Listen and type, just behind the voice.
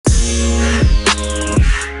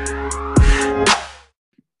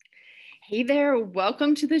Hey there,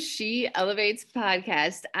 welcome to the She Elevates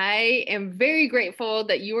podcast. I am very grateful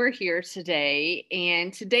that you are here today.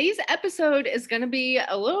 And today's episode is going to be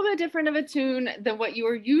a little bit different of a tune than what you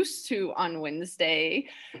are used to on Wednesday,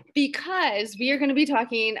 because we are going to be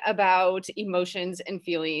talking about emotions and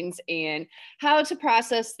feelings and how to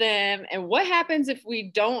process them and what happens if we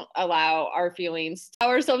don't allow our feelings,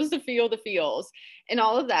 allow ourselves to feel the feels and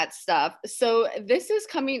all of that stuff. So this is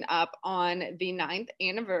coming up on the 9th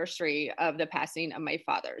anniversary of the passing of my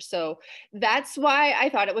father. So that's why I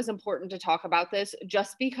thought it was important to talk about this,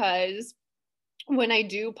 just because when I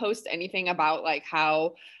do post anything about like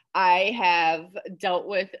how I have dealt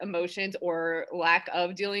with emotions or lack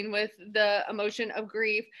of dealing with the emotion of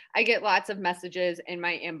grief, I get lots of messages in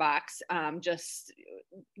my inbox. Just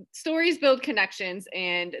stories build connections,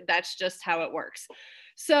 and that's just how it works.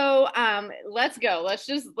 So let's go. Let's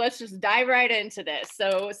just dive right into this.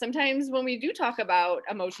 So sometimes when we do talk about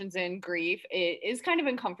emotions and grief, it is kind of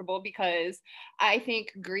uncomfortable because I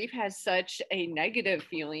think grief has such a negative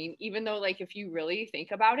feeling, even though, like, if you really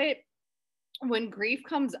think about it, when grief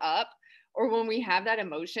comes up or when we have that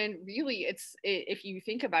emotion, really if you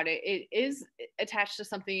think about it, it is attached to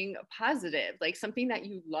something positive, like something that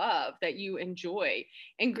you love, that you enjoy.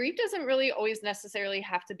 And grief doesn't really always necessarily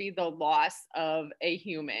have to be the loss of a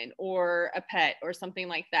human or a pet or something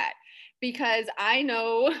like that, because I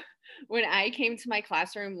know when I came to my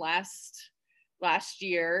classroom last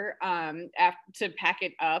year, to pack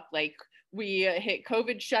it up, like, we hit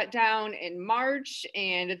COVID shutdown in March,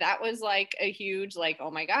 and that was like a huge, like, oh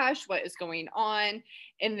my gosh, what is going on?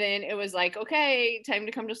 And then it was like, okay, time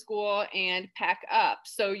to come to school and pack up.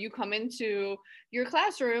 So you come into your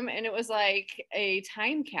classroom and it was like a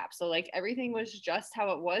time capsule. Like, everything was just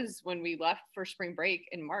how it was when we left for spring break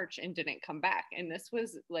in March and didn't come back. And this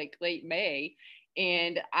was like late May.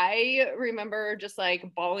 And I remember just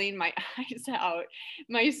like bawling my eyes out.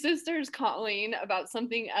 My sister's calling about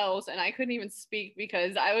something else, and I couldn't even speak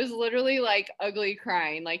because I was literally like ugly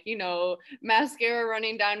crying, like, mascara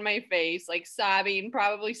running down my face, like sobbing,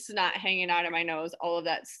 probably snot hanging out of my nose, all of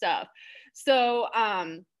that stuff. So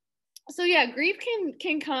yeah, grief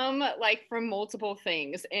can come like from multiple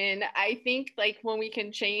things, and I think, like, when we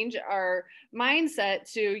can change our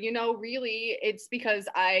mindset to, really it's because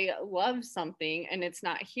I love something and it's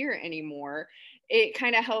not here anymore, it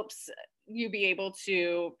kind of helps you be able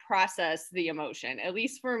to process the emotion, at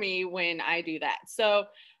least for me, when I do that. So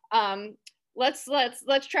um let's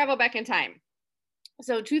travel back in time.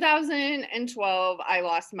 So 2012, I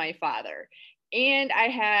lost my father, and I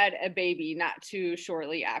had a baby not too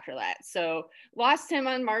shortly after that. So lost him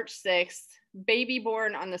on March 6th, baby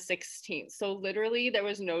born on the 16th. So literally there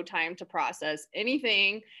was no time to process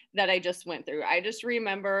anything that I just went through. I just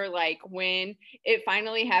remember, like, when it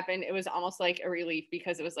finally happened, it was almost like a relief,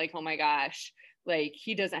 because it was like, oh my gosh, like,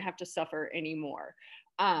 he doesn't have to suffer anymore.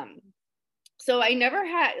 Um, so I never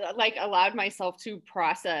had, like, allowed myself to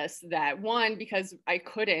process that, one, because I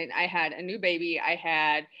couldn't. I had a new baby, I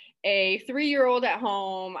had a 3-year-old at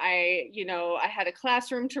home, I had a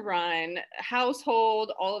classroom to run,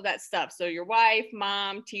 household, all of that stuff. So your wife,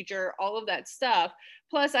 mom, teacher, all of that stuff,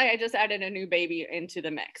 plus I had just added a new baby into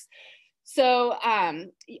the mix. So I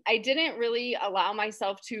didn't really allow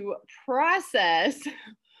myself to process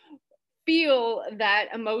feel that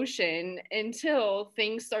emotion until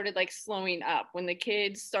things started, like, slowing up, when the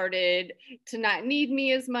kids started to not need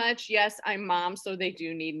me as much. Yes, I'm mom, so they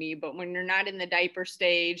do need me, but when you're not in the diaper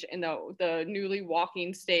stage and the newly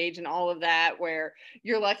walking stage and all of that, where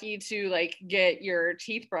you're lucky to, like, get your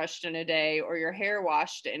teeth brushed in a day or your hair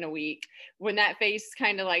washed in a week, when that face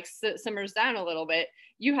kind of like simmers down a little bit,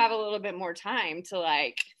 you have a little bit more time to,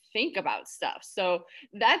 like, think about stuff. So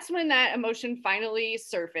that's when that emotion finally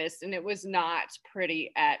surfaced, and it was not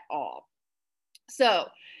pretty at all. So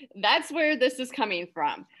that's where this is coming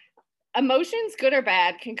from. Emotions, good or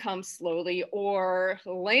bad, can come slowly or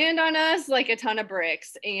land on us like a ton of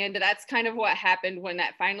bricks. And that's kind of what happened when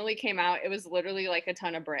that finally came out. It was literally like a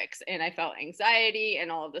ton of bricks, and I felt anxiety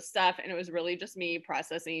and all of this stuff. And it was really just me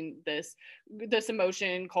processing this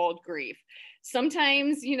emotion called grief.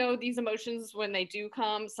 Sometimes, these emotions, when they do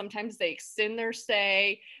come, sometimes they extend their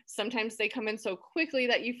stay. Sometimes they come in so quickly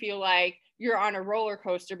that you feel like you're on a roller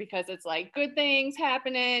coaster, because it's like good things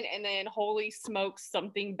happening and then holy smokes,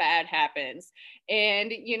 something bad happens.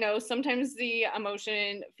 And sometimes the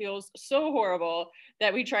emotion feels so horrible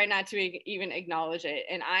that we try not to even acknowledge it.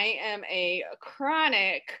 And I am a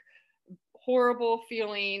chronic horrible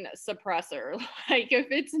feeling suppressor. Like if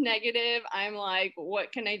it's negative, I'm like,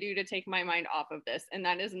 what can I do to take my mind off of this? And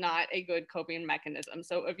that is not a good coping mechanism.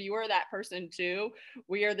 So if you are that person too,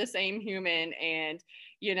 we are the same human. And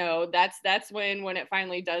that's when it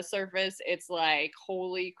finally does surface, it's like,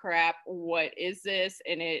 holy crap, what is this?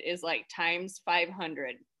 And it is like times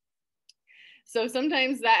 500. So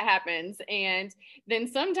sometimes that happens. And then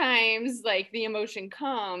sometimes like the emotion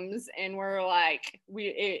comes and we're like,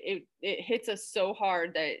 it hits us so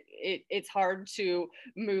hard that it's hard to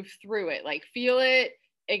move through it. Like feel it,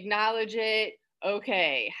 acknowledge it.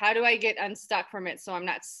 Okay, how do I get unstuck from it so I'm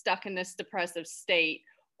not stuck in this depressive state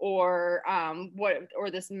or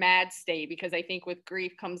this mad state? Because I think with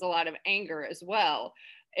grief comes a lot of anger as well.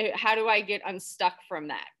 How do I get unstuck from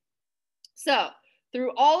that? So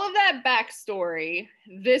through all of that backstory,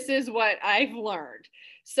 this is what I've learned.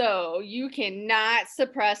 So you cannot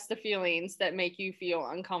suppress the feelings that make you feel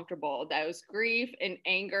uncomfortable. That was grief and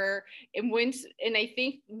anger. And I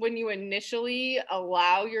think when you initially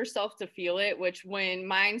allow yourself to feel it, which when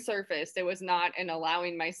mine surfaced, it was not an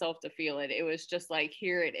allowing myself to feel it. It was just like,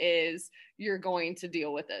 here it is. You're going to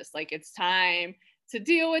deal with this. Like it's time to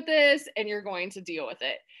deal with this and you're going to deal with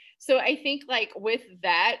it. So I think like with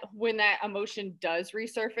that, when that emotion does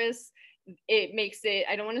resurface, it makes it,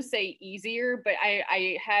 I don't want to say easier, but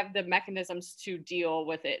I have the mechanisms to deal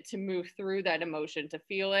with it, to move through that emotion, to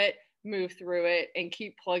feel it, move through it, and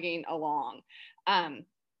keep plugging along. And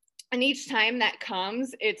each time that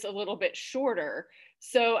comes, it's a little bit shorter.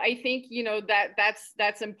 So I think,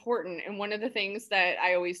 that's important. And one of the things that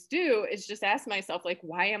I always do is just ask myself, like,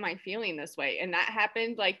 why am I feeling this way? And that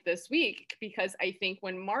happened like this week, because I think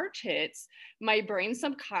when March hits, my brain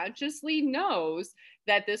subconsciously knows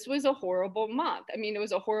that this was a horrible month. I mean, it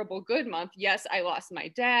was a horrible good month. Yes, I lost my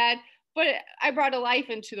dad, but I brought a life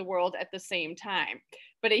into the world at the same time.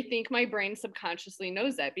 But I think my brain subconsciously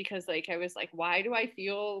knows that, because like I was like, why do I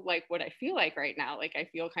feel like what I feel like right now? Like I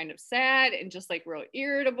feel kind of sad and just like real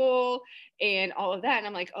irritable and all of that. And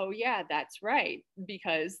I'm like, oh yeah, that's right,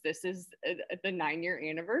 because this is the 9-year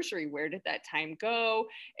anniversary. Where did that time go?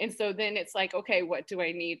 And so then it's like, okay, what do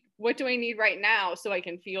I need? What do I need right now so I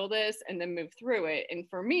can feel this and then move through it? And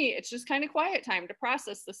for me, it's just kind of quiet time to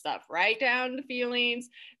process the stuff, write down the feelings,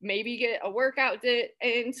 maybe get a workout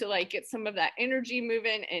in to like get some of that energy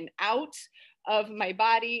moving and out of my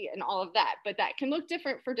body and all of that. But that can look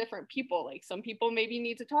different for different people. Like some people maybe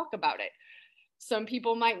need to talk about it, some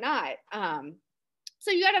people might not.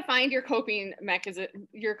 So you got to find your coping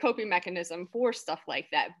mechanism for stuff like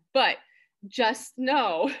that. But just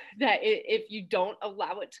know that if you don't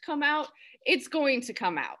allow it to come out, it's going to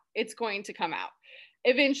come out. It's going to come out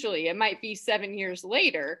eventually. It might be 7 years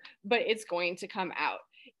later, but it's going to come out.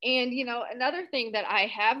 And another thing that I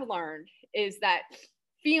have learned is that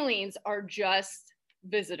feelings are just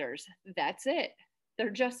visitors. That's it. They're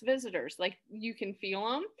just visitors. Like you can feel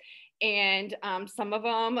them. And some of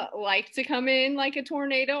them like to come in like a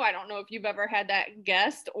tornado. I don't know if you've ever had that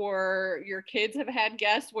guest or your kids have had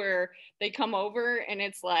guests where they come over and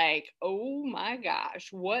it's like, oh my gosh,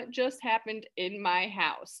 what just happened in my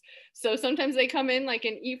house? So sometimes they come in like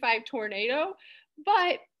an E5 tornado,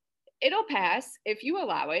 but it'll pass if you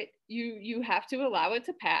allow it. You have to allow it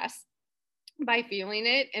to pass by feeling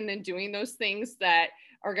it and then doing those things that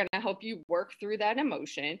are going to help you work through that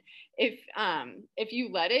emotion. If you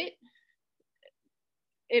let it,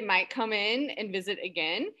 it might come in and visit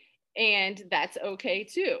again, and that's okay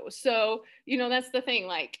too. So that's the thing,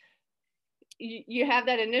 like you have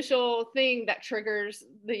that initial thing that triggers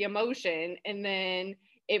the emotion, and then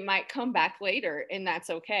it might come back later, and that's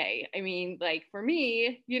okay. I mean, like for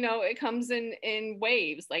me, it comes in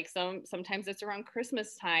waves. Like sometimes it's around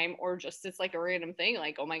Christmas time, or just it's like a random thing,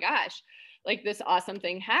 like, oh my gosh, like this awesome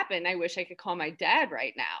thing happened, I wish I could call my dad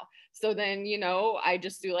right now. So then I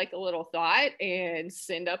just do like a little thought and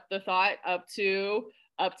send up the thought up to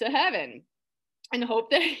heaven and hope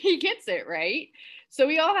that he gets it right. So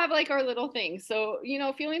we all have like our little things. So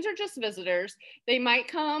feelings are just visitors. They might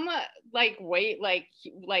come like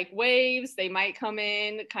waves. They might come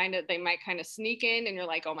in they might kind of sneak in and you're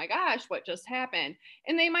like, oh my gosh, what just happened?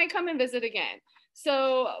 And they might come and visit again.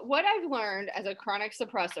 So what I've learned as a chronic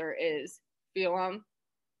suppressor is feel them,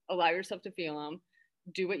 allow yourself to feel them,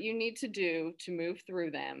 do what you need to do to move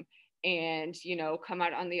through them, and come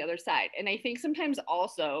out on the other side. And I think sometimes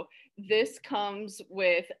also this comes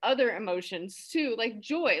with other emotions too, like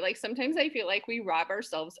joy. Like sometimes I feel like we rob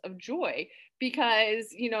ourselves of joy because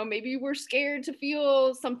maybe we're scared to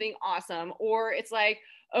feel something awesome, or it's like,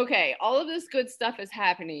 okay, all of this good stuff is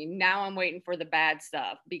happening now, I'm waiting for the bad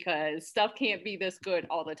stuff because stuff can't be this good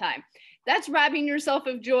all the time. That's robbing yourself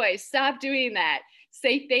of joy. Stop doing that.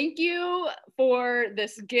 Say thank you for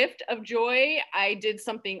this gift of joy. I did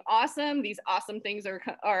something awesome. These awesome things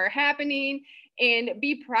are happening, and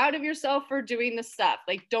be proud of yourself for doing the stuff.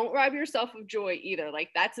 Like, don't rob yourself of joy either. Like,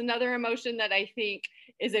 that's another emotion that I think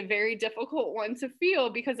is a very difficult one to feel,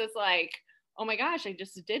 because it's like, oh my gosh, I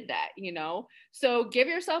just did that, you know? So give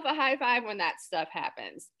yourself a high five when that stuff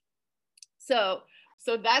happens. So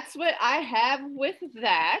that's what I have with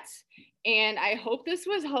that. And I hope this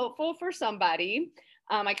was helpful for somebody.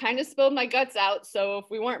 I kind of spilled my guts out. So if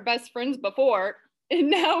we weren't best friends before, and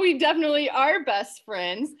now we definitely are best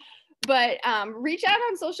friends. But reach out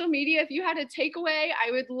on social media if you had a takeaway.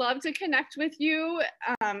 I would love to connect with you.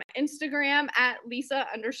 Instagram at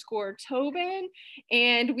Lisa_Tobin.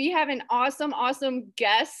 And we have an awesome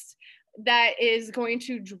guest that is going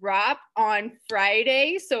to drop on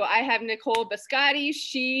Friday. So I have Nicole Biscotti.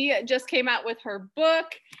 She just came out with her book,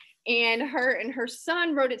 and her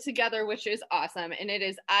son wrote it together, which is awesome. And it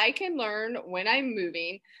is I Can Learn When I'm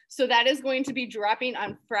Moving. So that is going to be dropping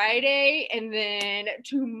on Friday. And then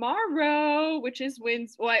tomorrow, which is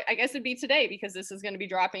Wednesday, well, I guess it'd be today because this is going to be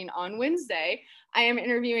dropping on Wednesday, I am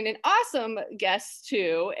interviewing an awesome guest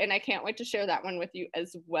too. And I can't wait to share that one with you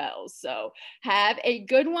as well. So have a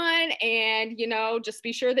good one. And, you know, just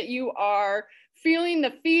be sure that you are feeling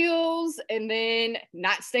the feels and then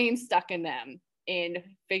not staying stuck in them, and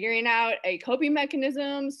figuring out a coping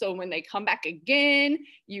mechanism so when they come back again,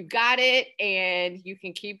 you got it and you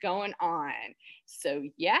can keep going on. So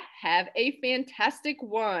yeah, have a fantastic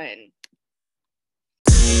one.